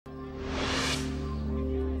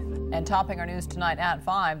And topping our news tonight at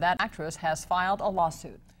 5, that actress has filed a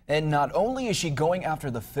lawsuit. And not only is she going after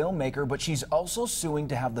the filmmaker, but she's also suing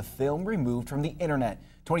to have the film removed from the internet.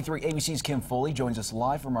 23 ABC's Kim Foley joins us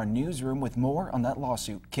live from our newsroom with more on that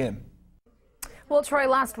lawsuit. Kim. Well, Troy,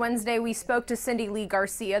 last Wednesday we spoke to Cindy Lee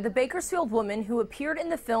Garcia, the Bakersfield woman who appeared in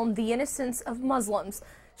the film The Innocence of Muslims.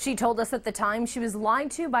 She told us at the time she was lied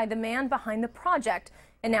to by the man behind the project,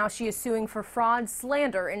 and now she is suing for fraud,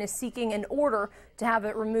 slander, and is seeking an order to have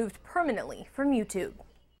it removed permanently from YouTube.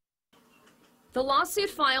 The lawsuit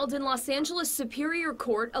filed in Los Angeles Superior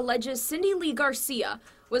Court alleges Cindy Lee Garcia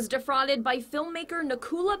was defrauded by filmmaker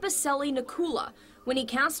Nakula Baselli Nakula when he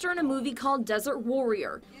cast her in a movie called Desert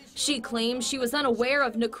Warrior. She claims she was unaware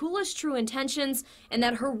of Nakula's true intentions and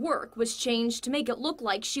that her work was changed to make it look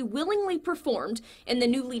like she willingly performed in the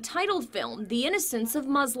newly titled film The Innocence of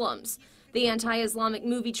Muslims. The anti-Islamic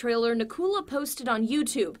movie trailer Nakula posted on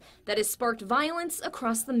YouTube that has sparked violence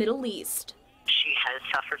across the Middle East. She has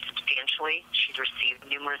suffered substantially. She's received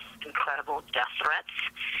numerous incredible death threats,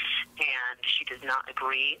 and she does not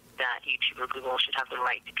agree that YouTube or Google should have the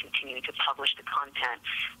right to continue to publish the content,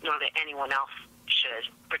 nor that anyone else should,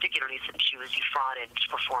 particularly since she was defrauded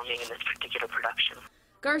performing in this particular production.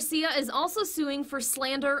 Garcia is also suing for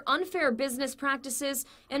slander, unfair business practices,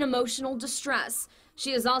 and emotional distress.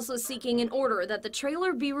 She is also seeking an order that the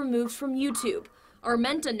trailer be removed from YouTube.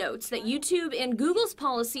 Armenta notes that YouTube and Google's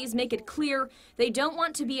policies make it clear they don't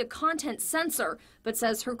want to be a content censor, but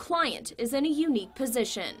says her client is in a unique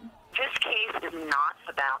position. This case is not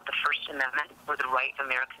about the First Amendment or the right of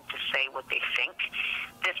Americans to say what they think.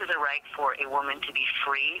 This is a right for a woman to be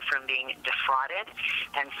free from being defrauded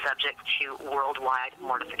and subject to worldwide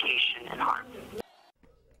mortification and harm.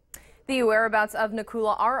 The whereabouts of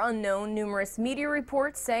Nakula are unknown. Numerous media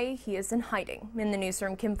reports say he is in hiding. In the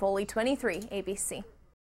newsroom, Kim Foley, 23 ABC.